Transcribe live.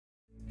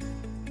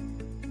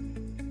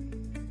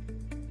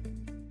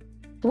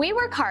We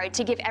work hard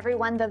to give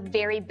everyone the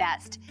very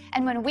best,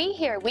 and when we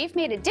hear we've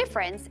made a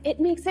difference, it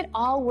makes it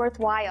all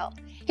worthwhile.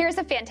 Here's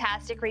a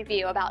fantastic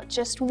review about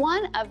just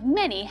one of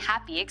many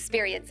happy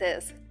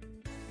experiences.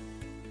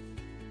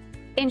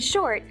 In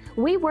short,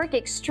 we work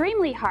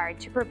extremely hard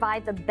to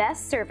provide the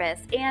best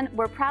service, and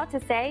we're proud to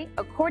say,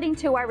 according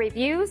to our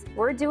reviews,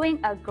 we're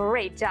doing a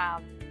great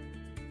job.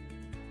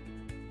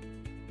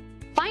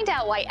 Find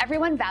out why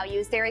everyone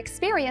values their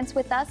experience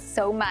with us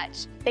so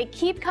much. They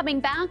keep coming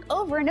back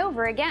over and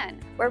over again.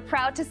 We're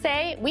proud to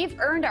say we've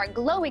earned our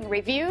glowing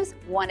reviews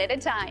one at a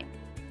time.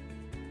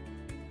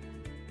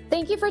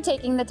 Thank you for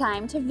taking the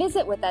time to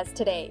visit with us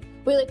today.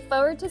 We look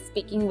forward to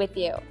speaking with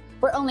you.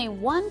 We're only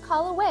one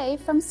call away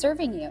from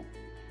serving you.